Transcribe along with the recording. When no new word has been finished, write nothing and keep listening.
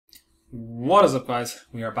What is up, guys?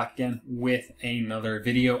 We are back again with another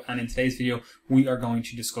video, and in today's video we are going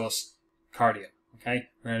to discuss cardio. Okay,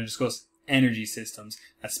 we're going to discuss energy systems,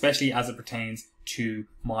 especially as it pertains to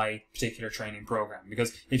my particular training program.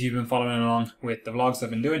 Because if you've been following along with the vlogs I've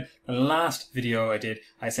been doing, the last video I did,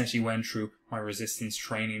 I essentially went through my resistance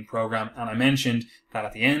training program, and I mentioned that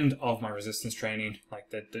at the end of my resistance training, like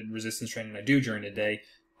the resistance training I do during the day,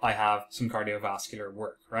 I have some cardiovascular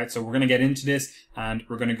work, right? So we're going to get into this, and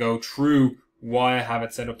we're going to go through why I have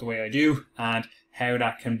it set up the way I do and how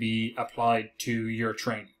that can be applied to your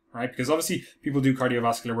training, right? Because obviously people do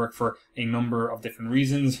cardiovascular work for a number of different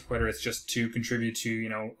reasons, whether it's just to contribute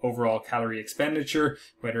to, overall calorie expenditure,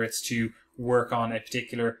 whether it's to work on a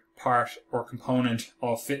particular part or component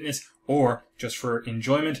of fitness, or just for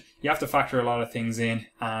enjoyment. You have to factor a lot of things in,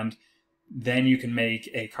 and then you can make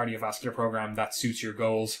a cardiovascular program that suits your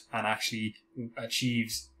goals and actually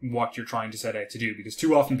achieves what you're trying to set out to do. Because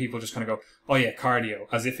too often people just kind of go, oh yeah, cardio,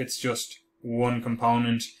 as if it's just one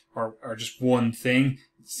component or just one thing.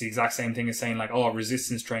 It's the exact same thing as saying like, oh,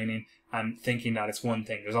 resistance training, and thinking that it's one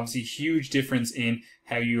thing. There's obviously a huge difference in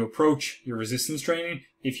how you approach your resistance training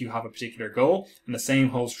if you have a particular goal, and the same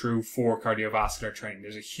holds true for cardiovascular training.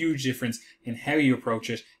 There's a huge difference in how you approach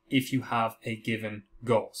it if you have a given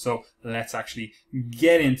goal. So let's actually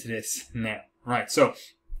get into this now. Right, so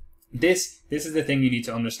this is the thing you need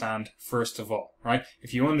to understand first of all, right?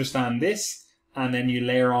 If you understand this and then you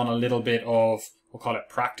layer on a little bit of, we'll call it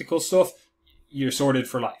practical stuff, you're sorted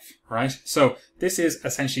for life, right? So this is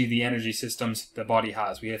essentially the energy systems the body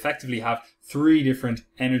has. We effectively have three different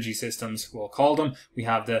energy systems, we'll call them. We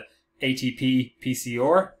have the ATP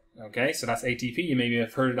PCR. Okay, so that's ATP. You maybe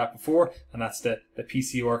have heard of that before, and that's the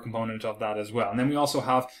PCR component of that as well. And then we also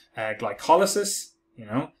have glycolysis,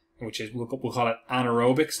 which is, we'll call it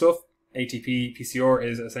anaerobic stuff. ATP PCR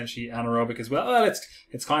is essentially anaerobic as well. Well,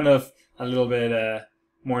 it's kind of a little bit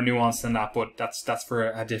more nuanced than that, but that's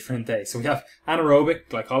for a different day. So we have anaerobic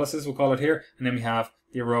glycolysis, we'll call it here, and then we have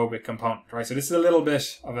the aerobic component, right? So this is a little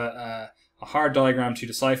bit of a hard diagram to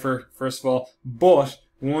decipher, first of all, but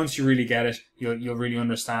once you really get it, you'll really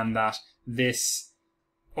understand that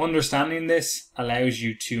understanding this allows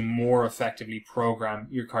you to more effectively program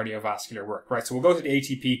your cardiovascular work, right? So we'll go to the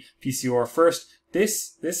ATP PCR first.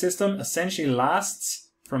 This system essentially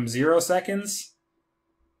lasts from 0 seconds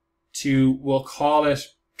to, we'll call it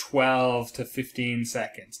 12 to 15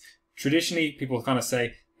 seconds. Traditionally, people kind of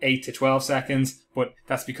say 8 to 12 seconds, but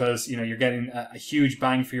that's because, you're getting a huge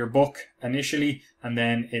bang for your buck initially, and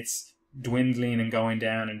then it's dwindling and going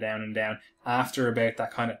down and down and down after about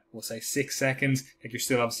that kind of, we'll say 6 seconds. Like, you're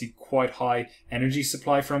still obviously quite high energy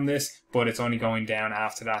supply from this, but it's only going down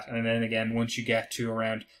after that. And then again, once you get to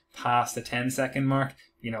around past the 10-second mark,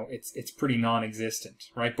 it's pretty non-existent,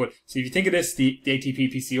 right? But so if you think of this, the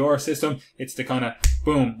ATP PCR system, it's the kind of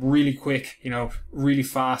boom, really quick, really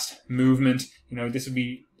fast movement. This would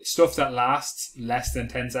be stuff that lasts less than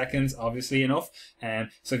 10 seconds, obviously enough.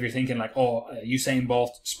 So if you're thinking like, oh, Usain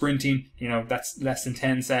Bolt sprinting, that's less than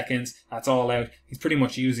 10 seconds, that's all out. He's pretty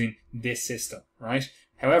much using this system, right?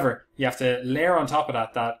 However, you have to layer on top of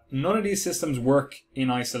that none of these systems work in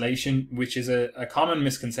isolation, which is a common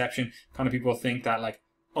misconception. Kind of people think that like,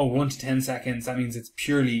 oh, 1 to 10 seconds, that means it's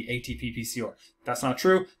purely ATP PCR. That's not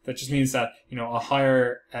true. That just means that, a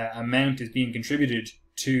higher amount is being contributed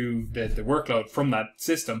to the workload from that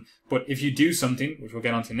system. But if you do something, which we'll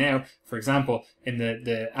get onto now, for example, in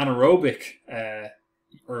the anaerobic,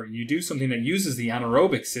 or you do something that uses the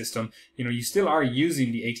anaerobic system, you still are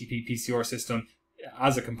using the ATP PCR system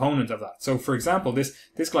as a component of that. So for example, this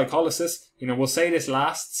glycolysis, we'll say this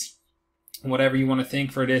lasts, whatever you want to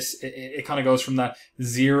think for this, it kind of goes from that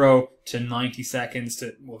 0 to 90 seconds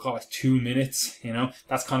to, we'll call it 2 minutes.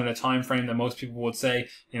 That's kind of the time frame that most people would say,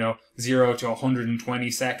 0 to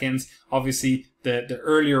 120 seconds. Obviously, the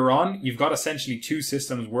earlier on, you've got essentially two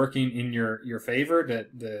systems working in your favor,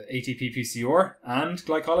 the ATP PCR and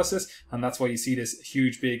glycolysis, and that's why you see this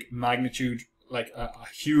huge, big magnitude, like a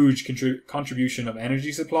huge contribution of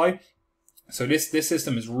energy supply. So this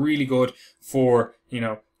system is really good for,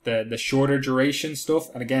 the shorter duration stuff.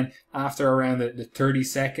 And again, after around the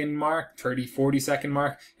 30-second mark, 40-second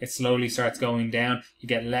mark, it slowly starts going down. You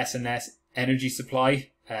get less and less energy supply,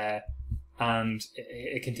 and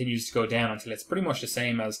it continues to go down until it's pretty much the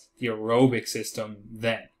same as the aerobic system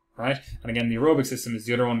then, right? And again, the aerobic system is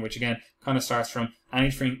the other one, which again, kind of starts from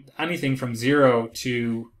anything from 0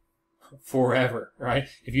 to forever, right?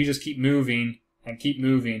 If you just keep moving and keep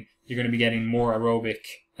moving, you're going to be getting more aerobic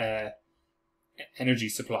energy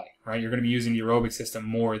supply, right? You're going to be using the aerobic system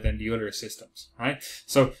more than the other systems, right?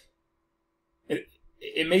 So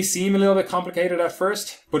it may seem a little bit complicated at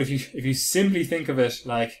first, but if you simply think of it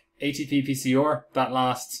like ATP PCR, that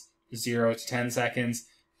lasts 0 to 10 seconds.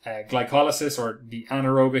 Glycolysis, or the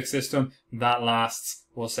anaerobic system, that lasts,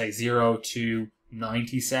 we'll say, 0 to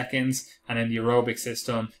 90 seconds. And then the aerobic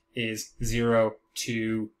system is 0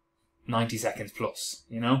 to 90 seconds plus,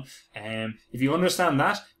 you know. If you understand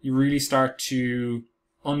that, you really start to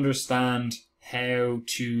understand how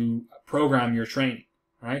to program your training,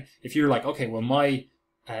 right? If you're like, okay, well, my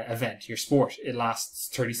event, your sport, it lasts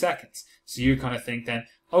 30 seconds. So you kind of think then,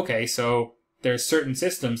 okay, so there's certain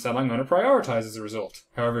systems that I'm going to prioritize as a result.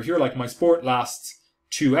 However, if you're like, my sport lasts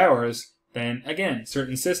 2 hours, then again,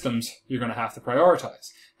 certain systems you're going to have to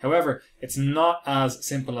prioritize. However, it's not as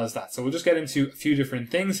simple as that. So we'll just get into a few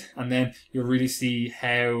different things, and then you'll really see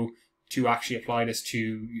how to actually apply this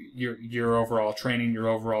to your overall training, your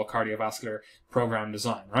overall cardiovascular program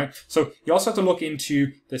design, right? So you also have to look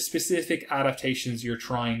into the specific adaptations you're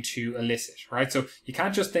trying to elicit, right? So you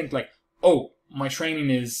can't just think like, oh, my training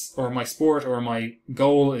is, or my sport, or my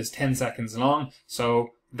goal is 10 seconds long, so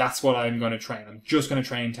that's what I'm going to train. I'm just going to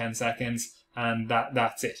train 10 seconds, and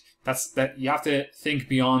that's it. That you have to think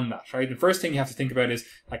beyond that, right? The first thing you have to think about is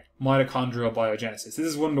like mitochondrial biogenesis. This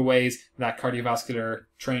is one of the ways that cardiovascular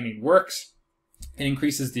training works. It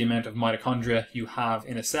increases the amount of mitochondria you have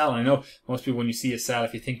in a cell. And I know most people, when you see a cell,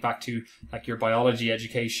 if you think back to like your biology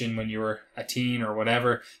education when you were a teen or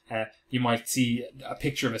whatever, you might see a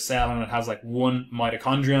picture of a cell and it has like one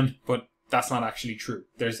mitochondrion, but that's not actually true.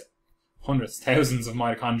 There's hundreds, thousands of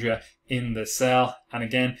mitochondria in the cell. And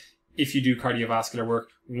again, if you do cardiovascular work,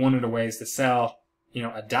 one of the ways the cell,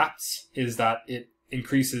 adapts is that it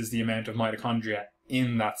increases the amount of mitochondria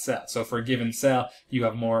in that cell. So for a given cell, you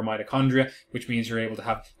have more mitochondria, which means you're able to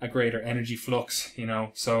have a greater energy flux,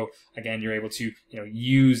 so again, you're able to,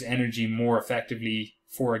 use energy more effectively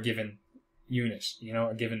for a given unit,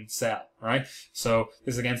 a given cell, right? So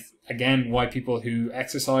this is again why people who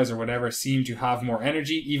exercise or whatever seem to have more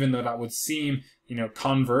energy, even though that would seem,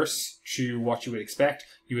 converse to what you would expect.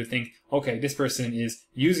 You would think, okay, this person is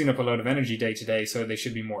using up a lot of energy day to day, so they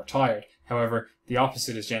should be more tired. However, the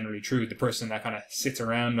opposite is generally true. The person that kind of sits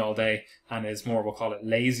around all day and is more, we'll call it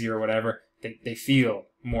lazy or whatever, they feel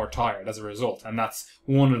more tired as a result. And that's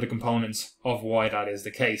one of the components of why that is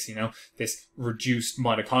the case, this reduced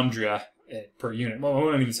mitochondria per unit. Well, I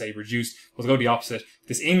wouldn't even say reduced. We'll go the opposite.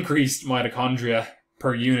 This increased mitochondria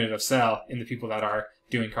per unit of cell in the people that are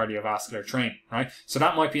doing cardiovascular training, right? So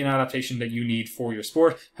that might be an adaptation that you need for your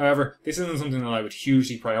sport. However, this isn't something that I would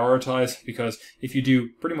hugely prioritize, because if you do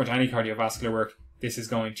pretty much any cardiovascular work, this is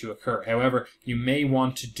going to occur. However, you may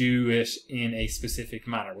want to do it in a specific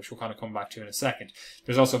manner, which we'll kind of come back to in a second.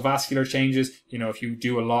 There's also vascular changes. If you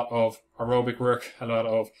do a lot of aerobic work, a lot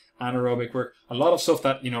of anaerobic work, a lot of stuff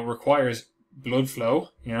that, requires blood flow,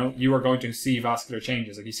 you are going to see vascular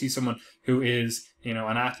changes. If you see someone who is, an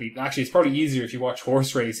athlete, actually it's probably easier if you watch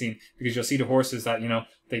horse racing, because you'll see the horses that,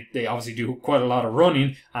 they obviously do quite a lot of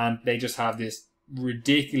running, and they just have this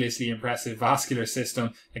ridiculously impressive vascular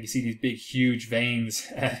system. Like you see these big, huge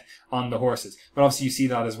veins on the horses. But obviously you see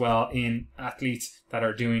that as well in athletes that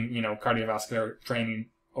are doing, cardiovascular training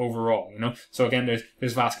overall, So again,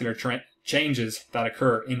 there's vascular changes that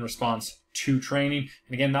occur in response to training.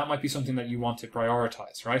 And again, that might be something that you want to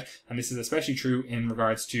prioritize, right? And this is especially true in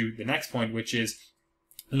regards to the next point, which is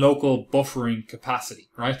local buffering capacity,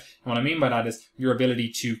 right? And what I mean by that is your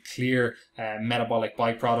ability to clear metabolic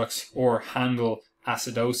byproducts or handle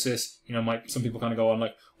acidosis. Some people kind of go on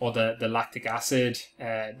like, oh, the lactic acid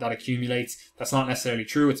that accumulates. That's not necessarily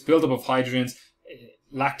true. It's buildup of hydrogens.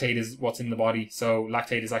 Lactate is what's in the body, so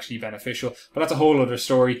lactate is actually beneficial, but that's a whole other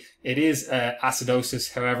story. It is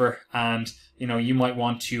acidosis, however, and you might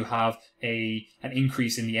want to have an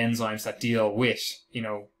increase in the enzymes that deal with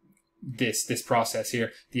this process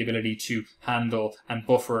here, the ability to handle and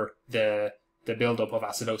buffer the buildup of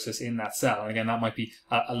acidosis in that cell. And again, that might be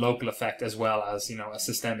a local effect as well as a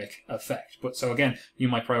systemic effect. But so again, you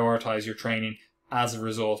might prioritize your training as a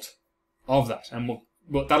result of that, and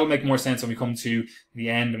well, that'll make more sense when we come to the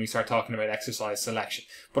end and we start talking about exercise selection.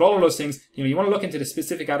 But all of those things, you want to look into the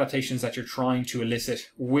specific adaptations that you're trying to elicit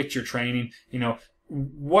with your training.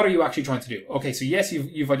 What are you actually trying to do? Okay, so yes,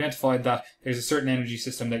 you've identified that there's a certain energy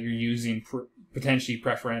system that you're using potentially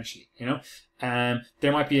preferentially,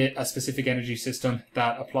 there might be a specific energy system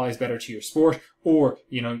that applies better to your sport, or,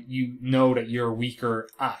 that you're weaker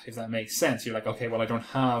at, if that makes sense. You're like, okay, well, I don't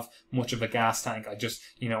have much of a gas tank. I just,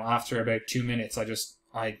 after about 2 minutes, I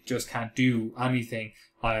just can't do anything.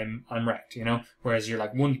 I'm wrecked, whereas you're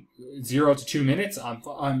like 0 to 2 minutes,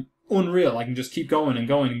 I'm unreal. I can just keep going and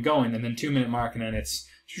going and going. And then 2 minute mark, and then it's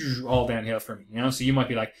all downhill for me, you know? So you might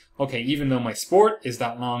be like, okay, even though my sport is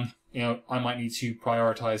that long, you know, I might need to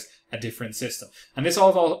prioritize a different system. And this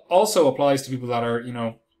also applies to people that are, you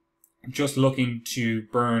know, just looking to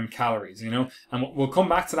burn calories, you know, and we'll come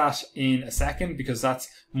back to that in a second, because that's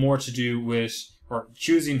more to do with, or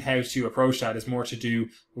choosing how to approach that is more to do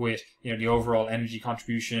with, you know, the overall energy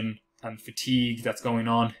contribution and fatigue that's going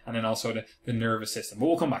on, and then also the nervous system. But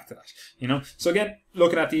we'll come back to that, you know. So again,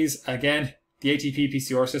 looking at these again, the ATP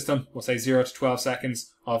PCR system will say 0 to 12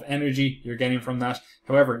 seconds of energy you're getting from that.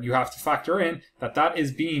 However, you have to factor in that that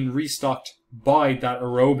is being restocked by that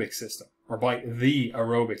aerobic system, or by the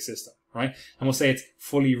aerobic system, right? And we'll say it's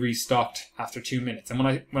fully restocked after 2 minutes. And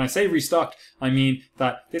when I say restocked, I mean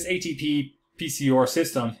that this ATP PCR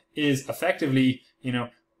system is effectively, you know,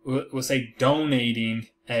 we'll say donating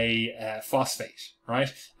a phosphate,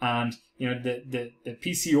 right? And you know, the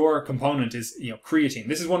PCR component is, you know, creatine.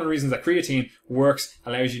 This is one of the reasons that creatine works,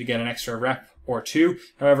 allows you to get an extra rep or two.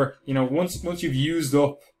 However, you know, once you've used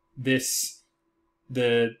up this,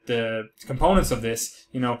 the components of this,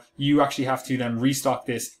 you know, you actually have to then restock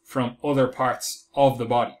this from other parts of the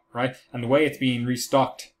body, right? And the way it's being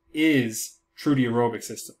restocked is through the aerobic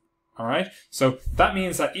system. All right. So that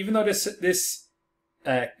means that even though this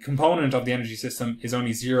component of the energy system is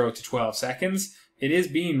only 0 to 12 seconds, it is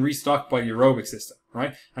being restocked by the aerobic system,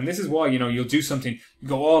 right? And this is why, you know, you'll do something, you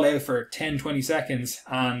go all out for 10, 20 seconds,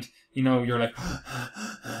 and, you know, you're like,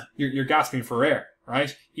 you're gasping for air,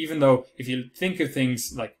 right? Even though if you think of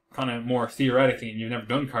things like kind of more theoretically, and you've never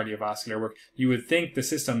done cardiovascular work, you would think the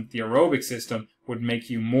system, the aerobic system, would make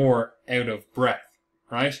you more out of breath,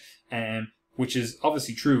 right? Which is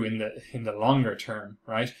obviously true in the longer term,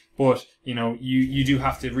 right? But, you know, you do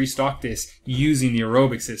have to restock this using the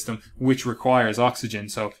aerobic system, which requires oxygen.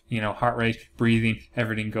 So, you know, heart rate, breathing,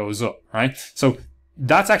 everything goes up, right? So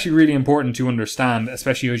that's actually really important to understand,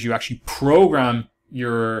 especially as you actually program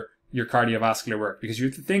your cardiovascular work, because you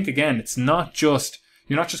have to think again, it's not just,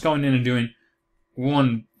 you're not just going in and doing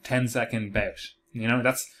one 10-second bout. You know,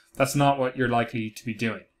 that's not what you're likely to be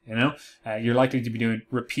doing. You know, you're likely to be doing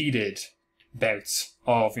repeated bouts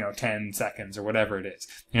of, you know, 10 seconds or whatever it is,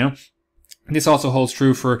 you know. This also holds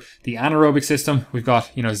true for the anaerobic system. We've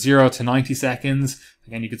got, you know, 0 to 90 seconds.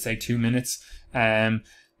 Again, you could say 2 minutes of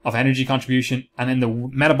energy contribution. And then the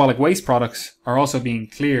metabolic waste products are also being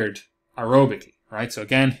cleared aerobically, right? So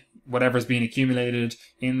again, whatever's being accumulated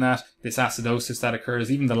in that, this acidosis that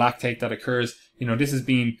occurs, even the lactate that occurs, you know, this is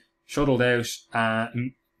being shuttled out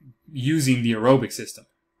using the aerobic system,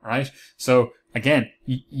 right? So again,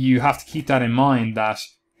 you have to keep that in mind, that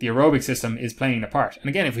the aerobic system is playing a part. And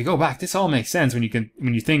again, if we go back, this all makes sense when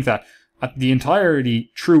you think that at the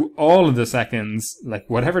entirety through all of the seconds, like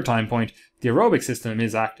whatever time point, the aerobic system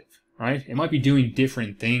is active, right? It might be doing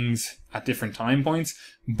different things at different time points,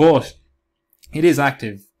 but it is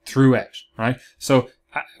active throughout, right? So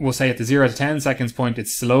we'll say at the 0 to 10 seconds point,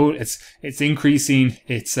 it's slow, it's increasing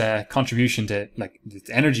its contribution to, like, its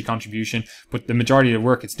energy contribution, but the majority of the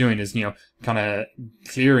work it's doing is, you know, kind of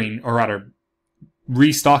clearing, or rather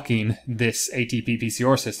restocking this ATP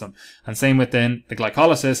PCR system. And same with then the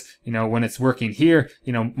glycolysis, you know, when it's working here,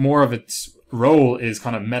 you know, more of its role is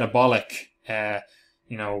kind of metabolic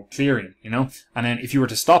you know, clearing, you know. And then if you were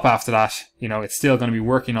to stop after that, you know, it's still going to be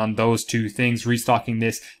working on those two things, restocking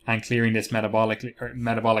this and clearing this metabolic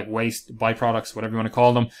waste, byproducts, whatever you want to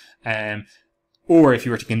call them. Or if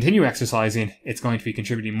you were to continue exercising, it's going to be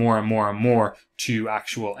contributing more and more and more to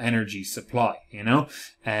actual energy supply, you know.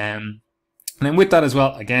 And then with that as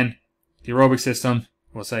well, again, the aerobic system,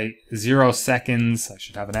 we'll say 0 seconds, I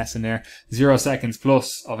should have an S in there, 0 seconds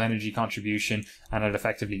plus of energy contribution, and it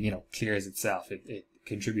effectively, you know, clears itself. It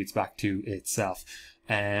contributes back to itself.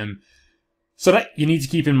 So that you need to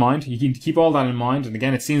keep in mind. You need to keep all that in mind. And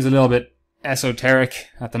again, it seems a little bit esoteric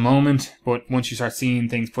at the moment, but once you start seeing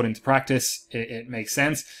things put into practice, it makes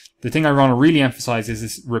sense. The thing I want to really emphasize is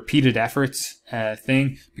this repeated efforts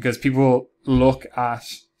thing, because people look at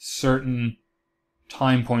certain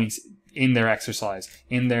time points in their exercise,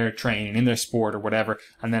 in their training, in their sport or whatever,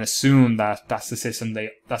 and then assume that that's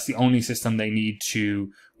the only system they need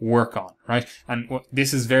to work on, right? And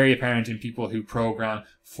this is very apparent in people who program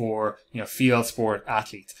for, you know, field sport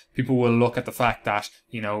athletes. People will look at the fact that,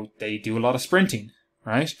 you know, they do a lot of sprinting,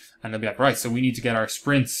 right? And they'll be like, right, so we need to get our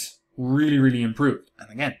sprints really, really improved. And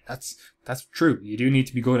again, that's true. You do need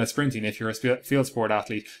to be good at sprinting if you're a field sport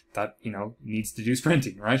athlete that, you know, needs to do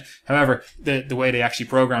sprinting, right? However, the way they actually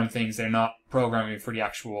program things, they're not programming for the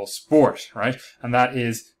actual sport, right? And that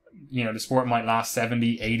is, you know, the sport might last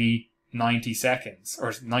 70, 80, 90 seconds,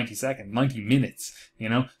 or 90 minutes, you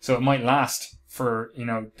know? So it might last for, you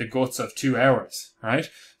know, the guts of 2 hours, right?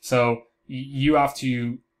 So you have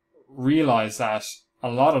to realize that a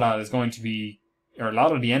lot of that is going to be, or a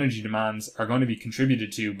lot of the energy demands are going to be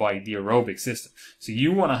contributed to by the aerobic system. So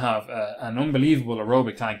you want to have an unbelievable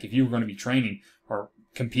aerobic tank if you're going to be training or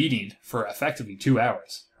competing for effectively 2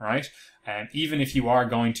 hours, right? And even if you are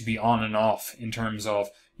going to be on and off in terms of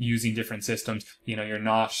using different systems, you know, you're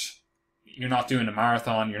not doing a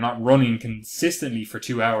marathon, you're not running consistently for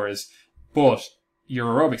 2 hours, but your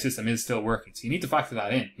aerobic system is still working. So you need to factor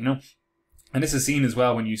that in, you know. And this is seen as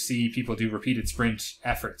well when you see people do repeated sprint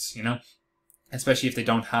efforts, you know, especially if they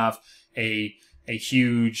don't have a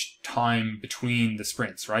huge time between the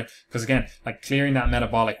sprints, right? Because again, like clearing that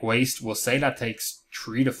metabolic waste, we'll say that takes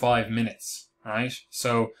 3 to 5 minutes, right?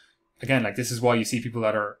 So again, like this is why you see people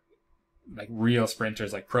that are like real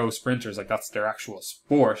sprinters, like pro sprinters, like that's their actual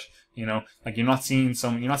sport, you know, like you're not seeing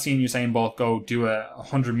Usain Bolt go do a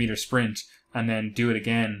 100-meter sprint and then do it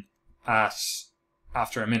again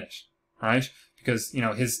after a minute, right? Because, you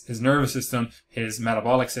know, his nervous system, his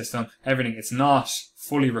metabolic system, everything, it's not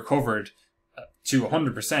fully recovered to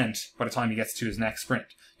 100% by the time he gets to his next sprint.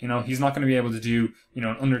 You know, he's not going to be able to do, you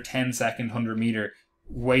know, an under 10-second 100-meter,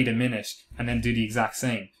 wait a minute, and then do the exact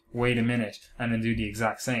same. Wait a minute, and then do the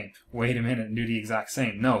exact same. Wait a minute, and do the exact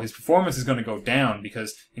same. No, his performance is going to go down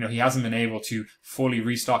because, you know, he hasn't been able to fully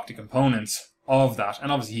restock the components of that.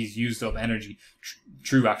 And obviously he's used up energy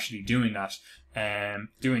through actually doing that.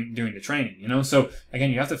 Doing the training, you know. So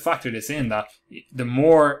again, you have to factor this in, that the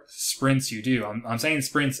more sprints you do, I'm saying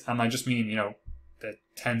sprints, and I just mean, you know, the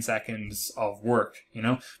 10 seconds of work, you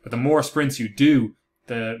know, but the more sprints you do,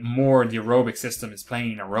 the more the aerobic system is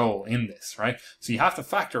playing a role in this, right? So you have to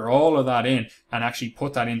factor all of that in and actually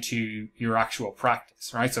put that into your actual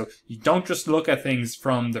practice, right? So you don't just look at things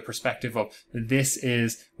from the perspective of this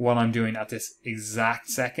is what I'm doing at this exact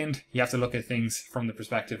second. You have to look at things from the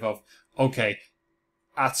perspective of, okay,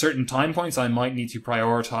 at certain time points, I might need to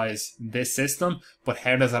prioritize this system, but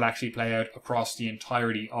how does that actually play out across the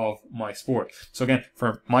entirety of my sport? So again,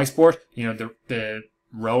 for my sport, you know, the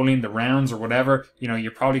rolling, the rounds or whatever, you know,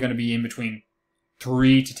 you're probably going to be in between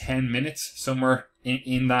 3 to 10 minutes, somewhere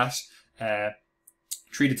in that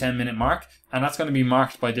 3 to 10 minute mark. And that's going to be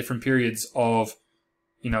marked by different periods of,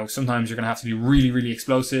 you know, sometimes you're going to have to do really, really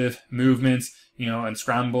explosive movements, you know, and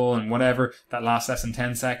scramble and whatever that lasts less than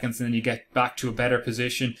 10 seconds. And then you get back to a better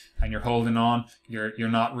position and you're holding on. You're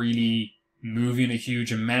not really moving a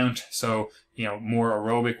huge amount. So, you know, more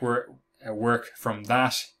aerobic work from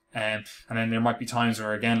that. And then there might be times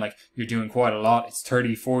where, again, like you're doing quite a lot. It's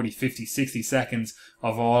 30, 40, 50, 60 seconds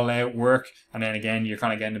of all out work. And then again, you're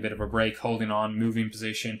kind of getting a bit of a break, holding on, moving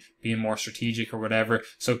position, being more strategic or whatever.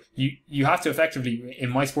 So you have to effectively, in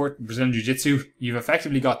my sport, Brazilian Jiu-Jitsu, you've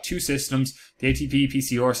effectively got two systems, the ATP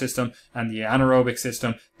PCR system and the anaerobic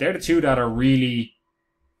system. They're the two that are really,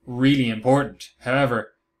 really important. However,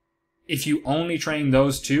 if you only train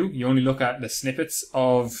those two, you only look at the snippets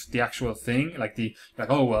of the actual thing, like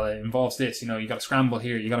oh, well, it involves this, you know, you got a scramble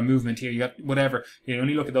here, you got a movement here, you got whatever. You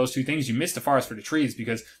only look at those two things, you miss the forest for the trees,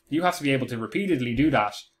 because you have to be able to repeatedly do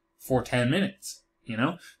that for 10 minutes, you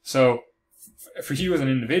know? So for you as an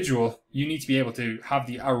individual, you need to be able to have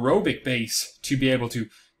the aerobic base to be able to,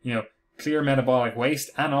 you know, clear metabolic waste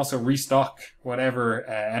and also restock whatever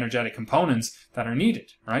energetic components that are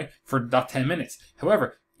needed, right, for that 10 minutes.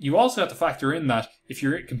 However, you also have to factor in that if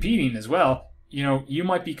you're competing as well, you know, you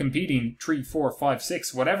might be competing 3, 4, 5,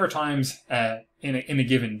 6, whatever times in a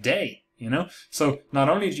given day, you know. So not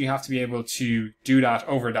only do you have to be able to do that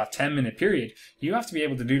over that 10-minute period, you have to be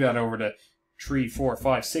able to do that over the 3, 4,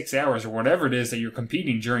 5, 6 hours or whatever it is that you're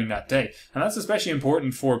competing during that day. And that's especially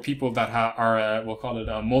important for people that are, we'll call it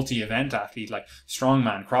a multi-event athlete, like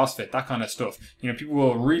strongman, CrossFit, that kind of stuff. You know, people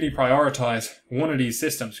will really prioritize one of these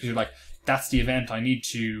systems because you're like, that's the event I need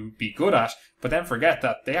to be good at, but then forget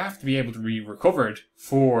that they have to be able to be recovered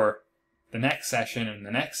for the next session and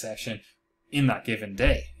the next session in that given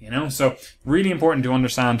day, you know? So really important to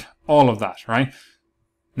understand all of that, right?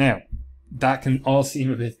 Now, that can all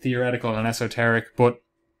seem a bit theoretical and esoteric, but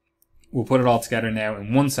we'll put it all together now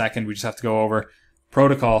in 1 second. We just have to go over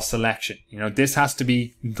protocol selection. You know, this has to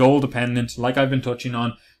be goal dependent, like I've been touching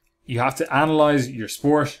on. You have to analyze your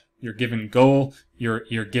sport, your given goal,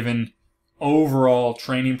 your given overall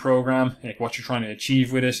training program, like what you're trying to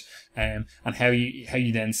achieve with it, and how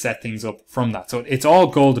you then set things up from that. So it's all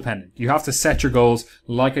goal dependent. You have to set your goals,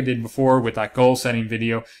 like I did before with that goal setting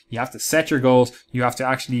video. You have to set your goals. You have to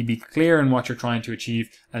actually be clear in what you're trying to achieve,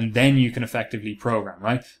 and then you can effectively program,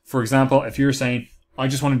 right? For example, if you're saying, I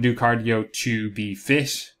just want to do cardio to be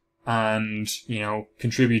fit and, you know,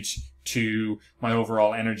 contribute to my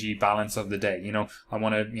overall energy balance of the day. You know, I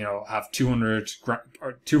want to, you know, have 200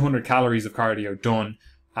 calories of cardio done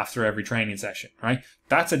after every training session, right?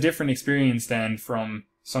 That's a different experience than from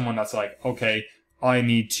someone that's like, okay, I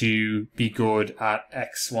need to be good at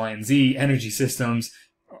X, Y, and Z energy systems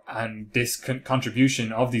and this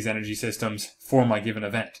contribution of these energy systems for my given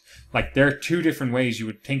event. Like, there are two different ways you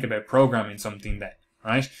would think about programming something then,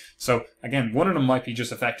 right? So again, one of them might be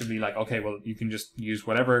just effectively like, okay, well, you can just use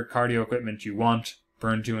whatever cardio equipment you want,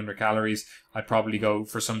 burn 200 calories. I'd probably go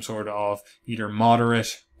for some sort of either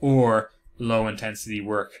moderate or low intensity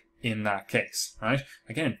work in that case, right?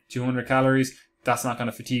 Again, 200 calories, that's not going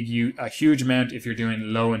to fatigue you a huge amount if you're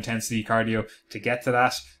doing low intensity cardio to get to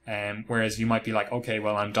that. Whereas you might be like, okay,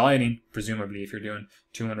 well, I'm dieting, presumably if you're doing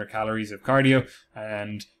 200 calories of cardio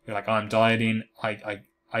and you're like, oh, I'm dieting, I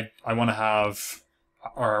want to have,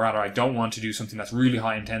 or rather, I don't want to do something that's really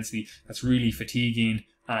high intensity, that's really fatiguing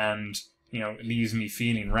and, you know, leaves me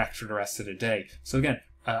feeling wrecked for the rest of the day. So again,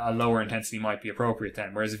 a lower intensity might be appropriate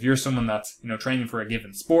then. Whereas if you're someone that's, you know, training for a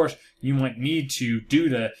given sport, you might need to do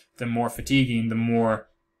the more fatiguing, the more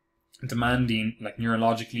demanding, like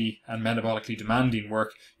neurologically and metabolically demanding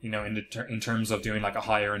work, you know, in terms of doing like a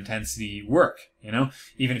higher intensity work, you know,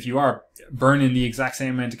 even if you are burning the exact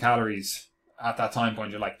same amount of calories at that time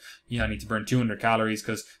point, you're like, yeah, I need to burn 200 calories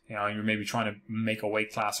because, you know, you're maybe trying to make a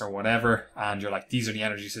weight class or whatever. And you're like, these are the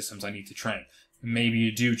energy systems I need to train. Maybe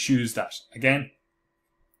you do choose that. Again,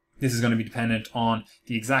 this is going to be dependent on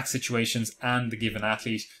the exact situations and the given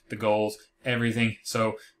athlete, the goals, everything.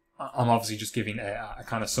 So I'm obviously just giving a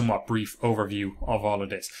kind of somewhat brief overview of all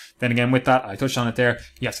of this. Then again, with that, I touched on it there.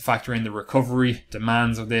 You have to factor in the recovery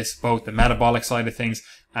demands of this, both the metabolic side of things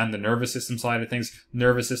and the nervous system side of things.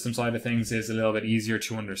 Nervous system side of things is a little bit easier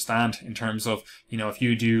to understand in terms of, you know, if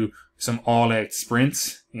you do some all-out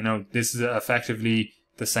sprints, you know, this is effectively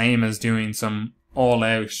the same as doing some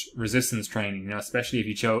all-out resistance training, you know, especially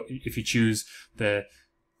if you choose the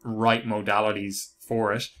right modalities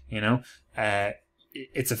for it, you know,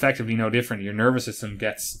 it's effectively no different. Your nervous system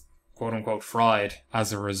gets quote unquote fried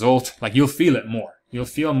as a result. Like, you'll feel it more. You'll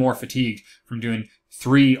feel more fatigued from doing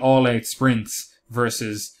 3 all-out sprints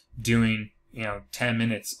versus doing, you know, 10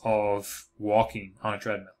 minutes of walking on a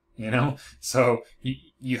treadmill, you know? So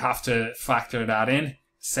you have to factor that in.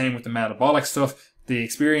 Same with the metabolic stuff. The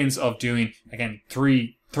experience of doing, again,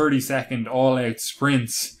 3 30-second all-out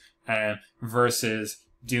sprints versus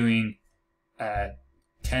doing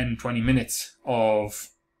 10, 20 minutes of,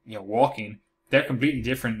 you know, walking, they're completely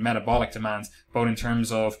different metabolic demands, both in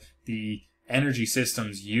terms of the energy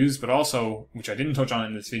systems used, but also, which I didn't touch on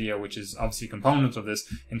in this video, which is obviously a component of this,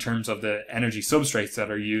 in terms of the energy substrates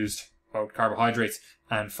that are used, both carbohydrates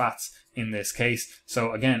and fats in this case.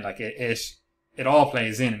 So again, like it all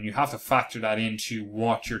plays in, and you have to factor that into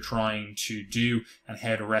what you're trying to do and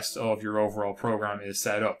how the rest of your overall program is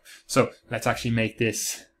set up. So let's actually make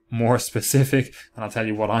this more specific, and I'll tell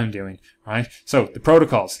you what I'm doing, right? So the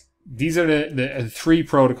protocols. These are the 3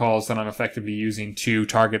 protocols that I'm effectively using to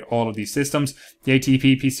target all of these systems. The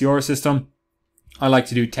ATP PCR system, I like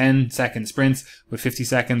to do 10-second sprints with 50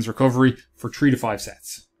 seconds recovery for 3 to 5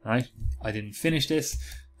 sets, right? I didn't finish this,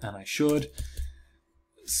 and I should.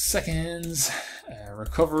 Seconds,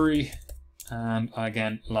 recovery, and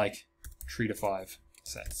again, like 3 to 5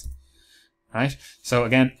 sets. Right? So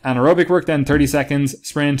again, anaerobic work then 30 seconds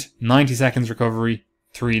sprint, 90 seconds recovery,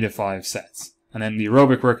 3 to 5 sets. And then the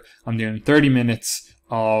aerobic work, I'm doing 30 minutes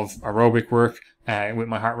of aerobic work with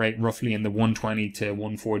my heart rate roughly in the 120 to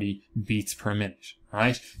 140 beats per minute.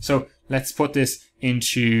 Right? So let's put this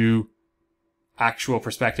into actual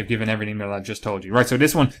perspective given everything that I've just told you. Right? So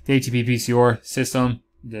this one, the ATP PCR system,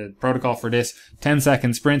 the protocol for this,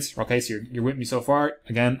 10-second sprints. Okay, so you're with me so far.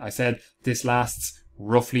 Again, I said this lasts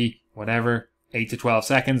roughly whatever, 8 to 12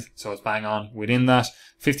 seconds. So it's bang on within that.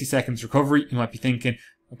 50 seconds recovery. You might be thinking,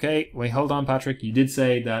 okay, wait, hold on, Patrick. You did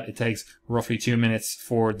say that it takes roughly 2 minutes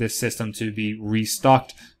for this system to be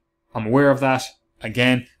restocked. I'm aware of that.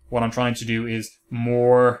 Again, what I'm trying to do is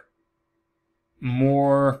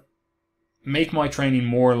make my training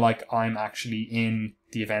more like I'm actually in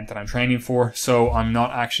the event that I'm training for, so I'm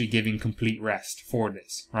not actually giving complete rest for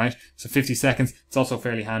this, right? So 50 seconds, it's also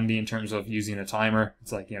fairly handy in terms of using a timer.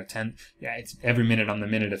 It's like, you know, 10, yeah, it's every minute on the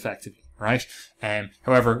minute effectively, right?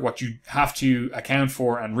 However, what you have to account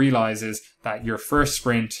for and realize is that your first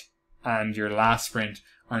sprint and your last sprint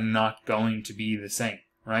are not going to be the same,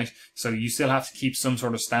 right? So you still have to keep some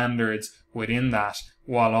sort of standards within that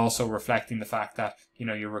while also reflecting the fact that, you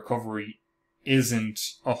know, your recovery isn't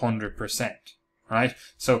 100%. Right?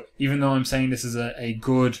 So even though I'm saying this is a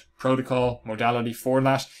good protocol modality for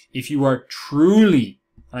that, if you are truly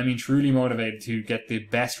and I mean truly motivated to get the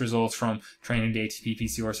best results from training the ATP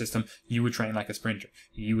PCR system, you would train like a sprinter.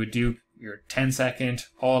 You would do your 10-second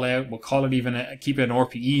all out. We'll call it even keep an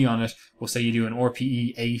RPE on it. We'll say you do an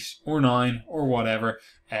RPE 8 or 9 or whatever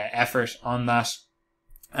effort on that,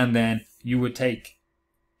 and then you would take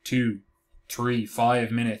 2, 3,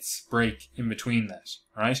 5 minutes break in between that.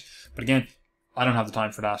 All right, but again, I don't have the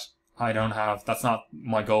time for that. That's not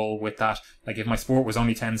my goal with that. Like if my sport was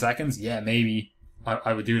only 10 seconds, yeah, maybe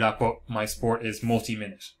I would do that, but my sport is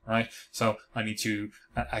multi-minute, right? So I need to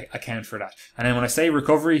account for that. And then when I say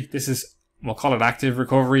recovery, we'll call it active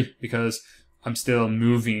recovery, because I'm still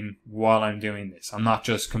moving while I'm doing this. I'm not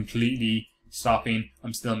just completely stopping.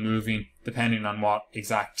 I'm still moving depending on what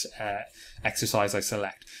exact exercise I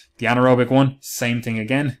select. The anaerobic one, same thing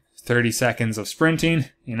again, 30 seconds of sprinting,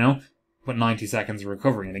 but 90 seconds of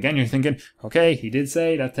recovery. And again, you're thinking, okay, he did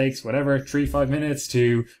say that takes whatever, 3-5 minutes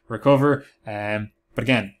to recover. But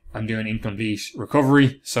again, I'm doing incomplete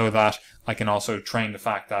recovery so that I can also train the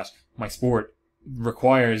fact that my sport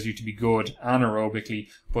requires you to be good anaerobically,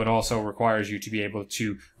 but also requires you to be able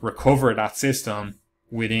to recover that system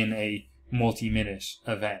within a multi-minute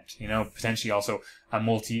event, potentially also a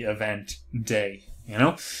multi-event day.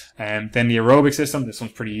 And then the aerobic system, this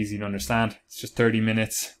one's pretty easy to understand. It's just 30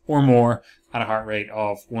 minutes or more at a heart rate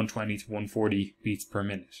of 120 to 140 beats per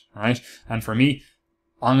minute. All right. And for me,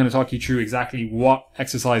 I'm going to talk you through exactly what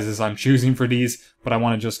exercises I'm choosing for these, but I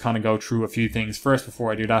want to just kind of go through a few things first before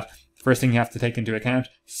I do that. First thing you have to take into account,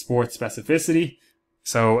 sport specificity.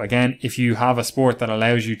 So again, if you have a sport that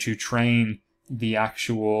allows you to train the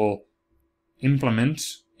actual implement,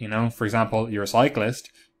 for example, you're a cyclist,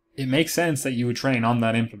 it makes sense that you would train on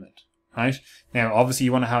that implement, right? Now, obviously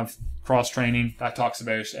you want to have cross training. That talks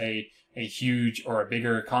about a huge or a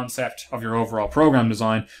bigger concept of your overall program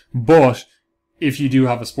design. But if you do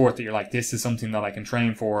have a sport that you're like, this is something that I can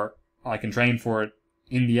train for it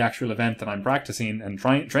in the actual event that I'm practicing and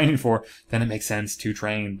training for, then it makes sense to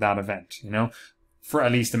train that event, for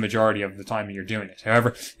at least the majority of the time that you're doing it.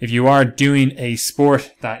 However, if you are doing a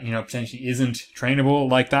sport that, potentially isn't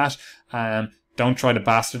trainable like that, don't try to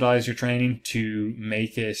bastardize your training to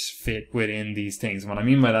make it fit within these things. And what I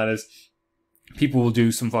mean by that is people will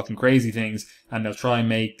do some fucking crazy things and they'll try and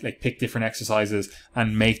pick different exercises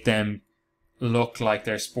and make them look like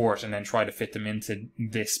their sport and then try to fit them into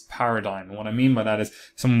this paradigm. And what I mean by that is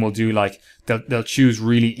someone will do they'll choose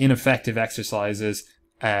really ineffective exercises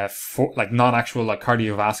for not actual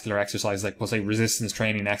cardiovascular exercises, we'll say resistance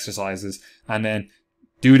training exercises, and then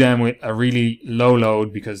do them with a really low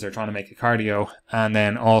load because they're trying to make a cardio, and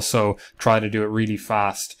then also try to do it really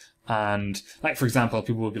fast. And for example,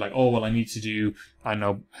 people will be like, oh, well, I need to do,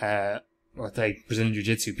 Brazilian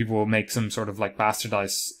Jiu-Jitsu. People will make some sort of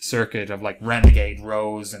bastardized circuit of renegade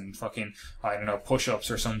rows and fucking,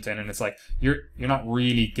 push-ups or something. And it's you're not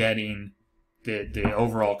really getting the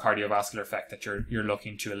overall cardiovascular effect that you're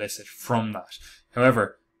looking to elicit from that.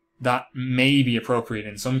 However, that may be appropriate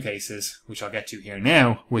in some cases, which I'll get to here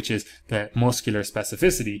now, which is the muscular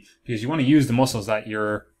specificity, because you want to use the muscles that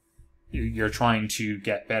you're trying to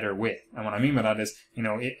get better with. And what I mean by that is,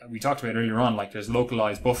 we talked about earlier on, there's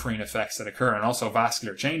localized buffering effects that occur and also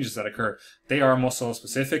vascular changes that occur. They are muscle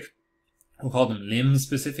specific. We'll call them limb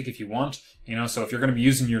specific if you want. So if you're going to be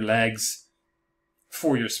using your legs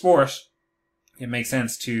for your sport, it makes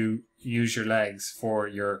sense to use your legs for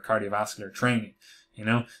your cardiovascular training.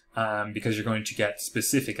 Because you're going to get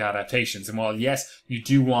specific adaptations. And while, yes, you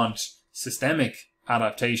do want systemic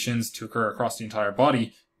adaptations to occur across the entire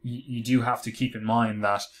body, you do have to keep in mind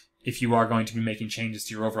that if you are going to be making changes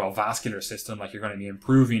to your overall vascular system, you're going to be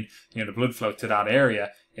improving, the blood flow to that area,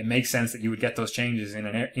 it makes sense that you would get those changes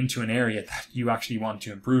into an area that you actually want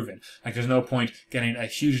to improve in. There's no point getting a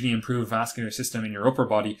hugely improved vascular system in your upper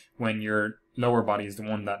body when your lower body is the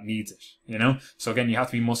one that needs it, So again, you have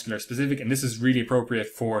to be muscular specific, and this is really appropriate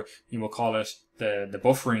for, we'll call it the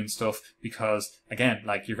buffering stuff, because again,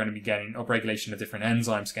 you're going to be getting upregulation of different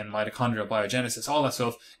enzymes, again, mitochondrial biogenesis, all that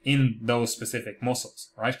stuff in those specific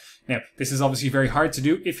muscles, right? Now, this is obviously very hard to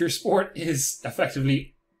do if your sport is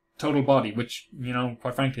effectively total body, which,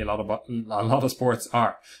 quite frankly, a lot of sports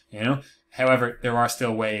are, However, there are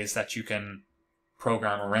still ways that you can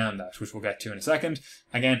program around that, which we'll get to in a second.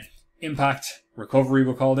 Again, impact recovery,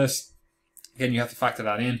 we'll call this. Again, you have to factor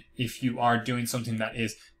that in. If you are doing something that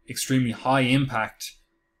is extremely high impact,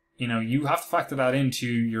 you have to factor that into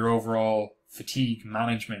your overall fatigue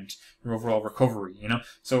management, your overall recovery,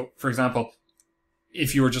 So, for example,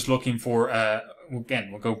 if you were just looking for, again,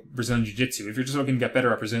 we'll go Brazilian Jiu-Jitsu. If you're just looking to get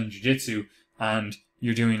better at Brazilian Jiu-Jitsu and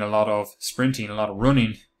you're doing a lot of sprinting, a lot of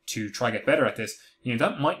running, to try get better at this,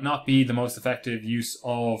 that might not be the most effective use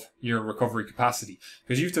of your recovery capacity,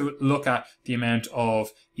 because you have to look at the amount of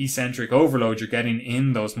eccentric overload you're getting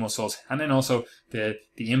in those muscles, and then also the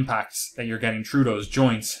impacts that you're getting through those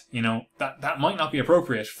joints. That might not be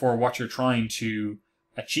appropriate for what you're trying to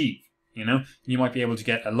achieve. You might be able to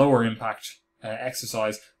get a lower impact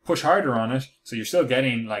exercise, push harder on it, so you're still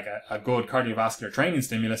getting like a good cardiovascular training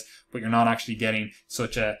stimulus, but you're not actually getting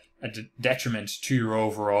such a detriment to your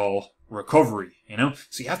overall recovery.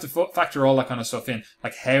 So you have to factor all that kind of stuff in,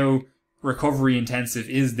 like how recovery intensive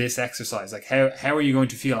is this exercise, like how are you going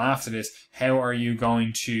to feel after this, how are you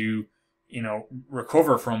going to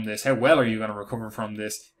recover from this, how well are you going to recover from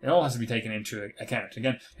this. It all has to be taken into account.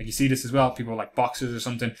 Again, like you see this as well, people like boxers or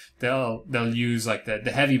something, they'll use like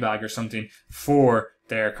the heavy bag or something for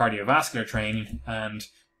their cardiovascular training, and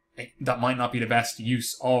that might not be the best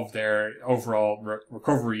use of their overall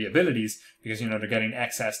recovery abilities, because they're getting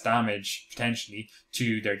excess damage potentially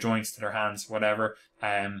to their joints, to their hands, whatever,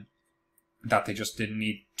 that they just didn't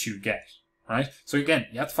need to get, right? So again,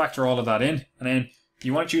 you have to factor all of that in, and then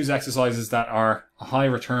you want to choose exercises that are a high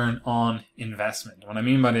return on investment. What I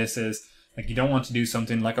mean by this is, like, you don't want to do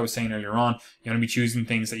something like I was saying earlier on. You want to be choosing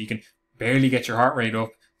things that you can barely get your heart rate up,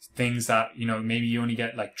 things that maybe you only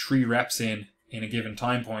get like 3 reps in a given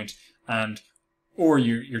time point, or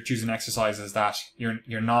you're choosing exercises that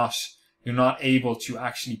you're not able to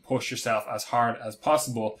actually push yourself as hard as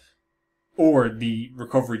possible, or the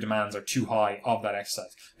recovery demands are too high of that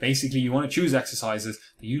exercise. Basically, you want to choose exercises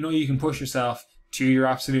that you can push yourself to your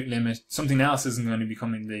absolute limit. Something else isn't going to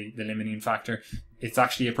become the limiting factor. It's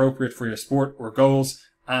actually appropriate for your sport or goals,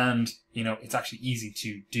 and it's actually easy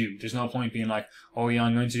to do. There's no point being like, oh yeah,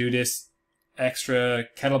 I'm going to do this extra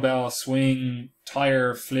kettlebell swing,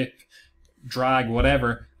 tire flip, drag,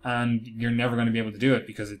 whatever, and you're never going to be able to do it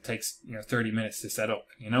because it takes 30 minutes to set up.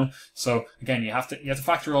 So again, you have to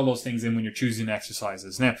factor all those things in when you're choosing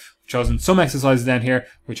exercises. Now, I've chosen some exercises down here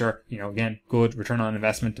which are again, good return on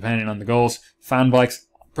investment depending on the goals. Fan bikes,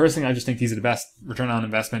 personally, I just think these are the best return on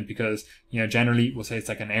investment, because generally we'll say it's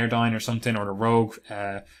like an Airdyne or something, or the Rogue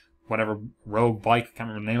Rogue bike, I can't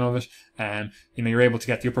remember the name of it. You're able to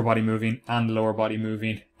get the upper body moving and the lower body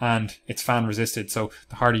moving, and it's fan resisted, so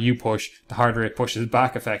the harder you push, the harder it pushes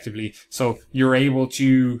back effectively. So you're able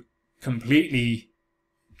to completely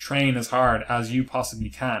train as hard as you possibly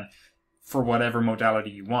can for whatever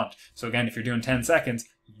modality you want. So again, if you're doing 10 seconds,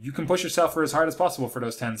 you can push yourself for as hard as possible for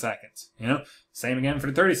those 10 seconds. Same again for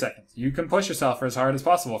the 30 seconds. You can push yourself for as hard as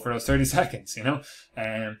possible for those 30 seconds.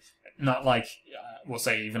 Not like, we'll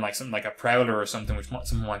say even like something like a prowler or something, which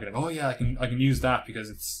someone might be like, oh yeah, I can use that because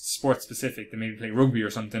it's sport specific. They maybe play rugby or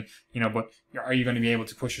something, but are you going to be able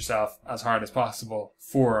to push yourself as hard as possible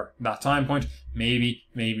for that time point? Maybe,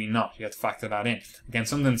 maybe not. You have to factor that in. Again,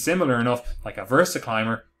 something similar enough, like a Versa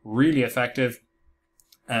climber, really effective.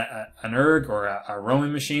 An erg or a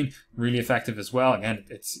rowing machine, really effective as well. Again,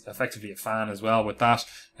 it's effectively a fan as well with that.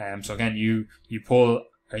 So again, you pull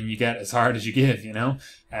and you get as hard as you give,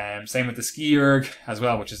 Same with the ski erg as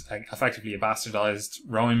well, which is effectively a bastardized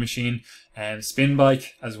rowing machine. Spin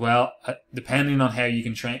bike as well. Depending on how you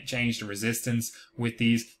can change the resistance with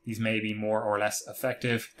these may be more or less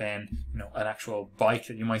effective than an actual bike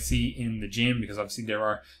that you might see in the gym, because obviously there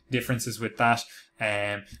are differences with that.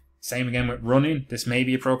 Same again with running. This may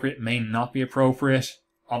be appropriate, may not be appropriate.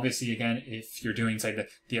 Obviously, again, if you're doing, say,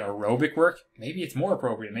 the aerobic work, maybe it's more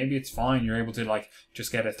appropriate. Maybe it's fine. You're able to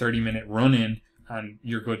just get a 30-minute run in and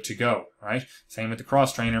you're good to go, right? Same with the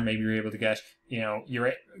cross trainer. Maybe you're able to get,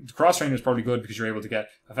 the cross trainer is probably good because you're able to get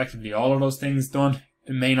effectively all of those things done.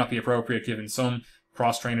 It may not be appropriate given some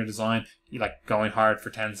cross trainer design. Going hard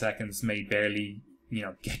for 10 seconds may barely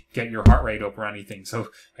get your heart rate up or anything. So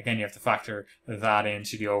again, you have to factor that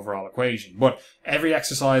into the overall equation. But every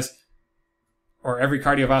exercise or every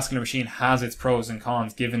cardiovascular machine has its pros and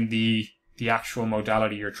cons given the actual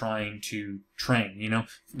modality you're trying to train.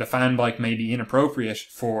 The fan bike may be inappropriate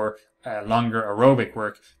for longer aerobic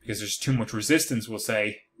work because there's too much resistance, we'll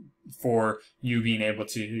say, for you being able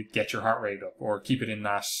to get your heart rate up or keep it in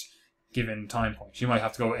that given time point. You might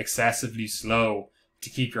have to go excessively slow to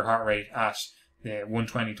keep your heart rate at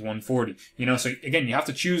 120 to 140, so again, you have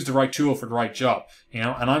to choose the right tool for the right job, and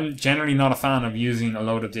I'm generally not a fan of using a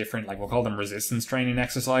load of different, we'll call them resistance training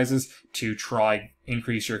exercises to try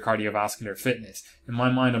increase your cardiovascular fitness. In my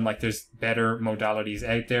mind, I'm like, there's better modalities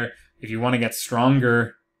out there. If you want to get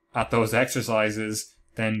stronger at those exercises,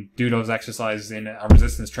 then do those exercises in a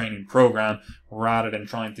resistance training program rather than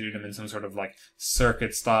trying to do them in some sort of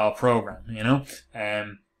circuit style program, you're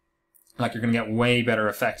going to get way better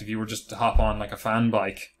effect if you were just to hop on a fan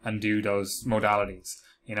bike and do those modalities.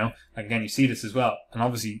 you know, like again, you see this as well. And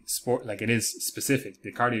obviously sport, like it is specific.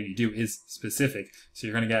 The cardio you do is specific. So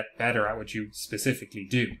you're going to get better at what you specifically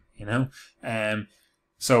do, you know?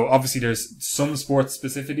 So obviously there's some sports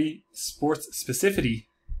specificity,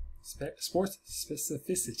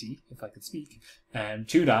 if I could speak,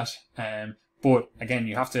 to that. But again,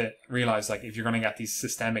 you have to realize, like, if you're going to get these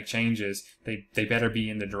systemic changes, they better be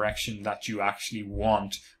in the direction that you actually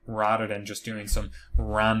want, rather than just doing some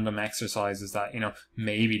random exercises that, you know,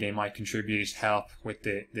 maybe they might contribute, help with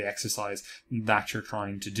the exercise that you're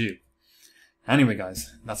trying to do. Anyway,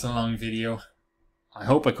 guys, that's a long video. I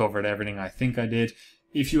hope I covered everything. I think I did.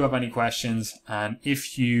 If you have any questions, and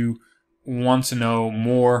if you want to know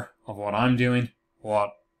more of what I'm doing,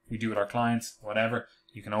 what we do with our clients, whatever,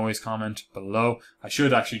 you can always comment below. I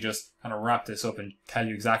should actually just kind of wrap this up and tell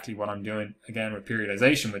you exactly what I'm doing again with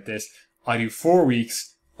periodization with this. I do 4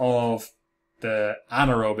 weeks of the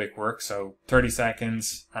anaerobic work, so 30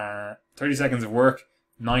 seconds of work,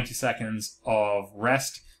 90 seconds of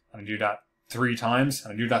rest, and I do that 3 times,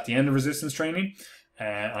 and I do that at the end of resistance training,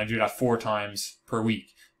 and I do that 4 times per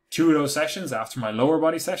week. 2 of those sessions, after my lower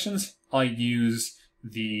body sessions, I use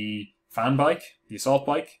the fan bike, the assault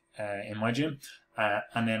bike in my gym.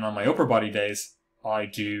 And then on my upper body days, I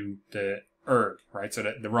do the erg, right? So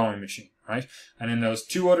the rowing machine, right? And in those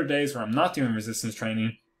 2 other days where I'm not doing resistance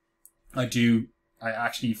training, I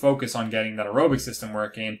actually focus on getting that aerobic system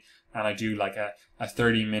working, and I do like a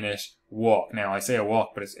 30-minute walk. Now I say a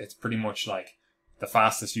walk, but it's pretty much like the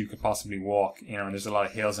fastest you could possibly walk, you know, and there's a lot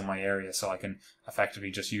of hills in my area, so I can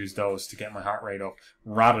effectively just use those to get my heart rate up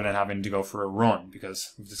rather than having to go for a run,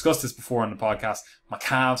 because we've discussed this before on the podcast. My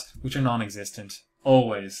calves, which are non-existent,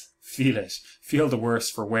 always feel the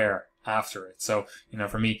worse for wear after it. So, you know,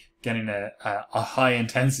 for me, getting a high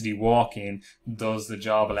intensity walk in does the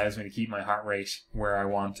job, allows me to keep my heart rate where I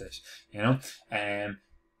want it, you know.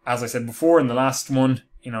 As I said before in the last one,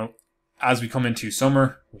 you know, as we come into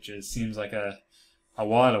summer, which seems like a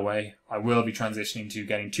while away, I will be transitioning to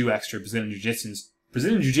getting 2 extra Brazilian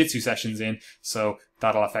Jiu-Jitsu sessions in, so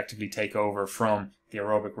that'll effectively take over from the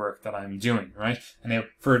aerobic work that I'm doing, right? And now,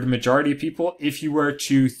 for the majority of people, if you were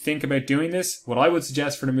to think about doing this, what I would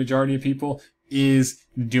suggest for the majority of people is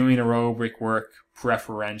doing aerobic work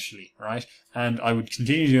preferentially, right? And I would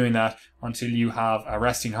continue doing that until you have a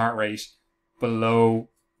resting heart rate below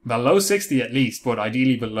 60 at least, but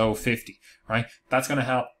ideally below 50, right? That's going to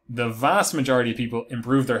help the vast majority of people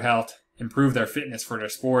improve their health, improve their fitness for their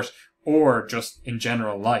sport, or just in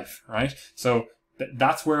general life, right? So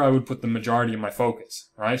that's where I would put the majority of my focus,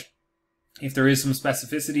 right? If there is some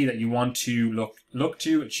specificity that you want to look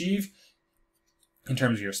to achieve in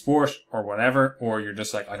terms of your sport or whatever, or you're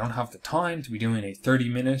just like, I don't have the time to be doing a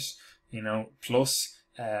 30-minute, you know, plus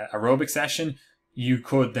aerobic session, you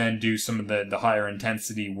could then do some of the higher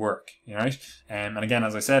intensity work, right? And again,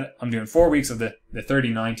 as I said, I'm doing 4 weeks of the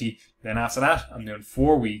 30-90. Then after that, I'm doing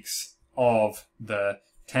 4 weeks of the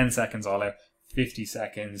 10 seconds all out, 50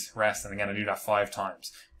 seconds rest. And again, I do that 5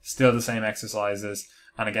 times. Still the same exercises.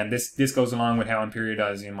 And again, this goes along with how I'm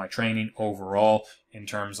periodizing my training overall, in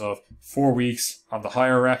terms of 4 weeks of the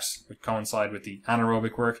higher reps, which coincide with the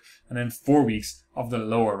anaerobic work, and then 4 weeks of the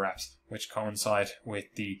lower reps, which coincide with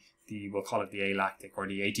we'll call it the alactic or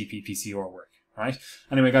the ATP PCR work, right?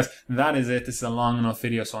 Anyway, guys, that is it. This is a long enough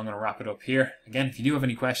video, so I'm going to wrap it up here. Again, if you do have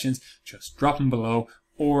any questions, just drop them below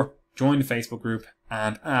or join the Facebook group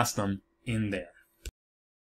and ask them in there.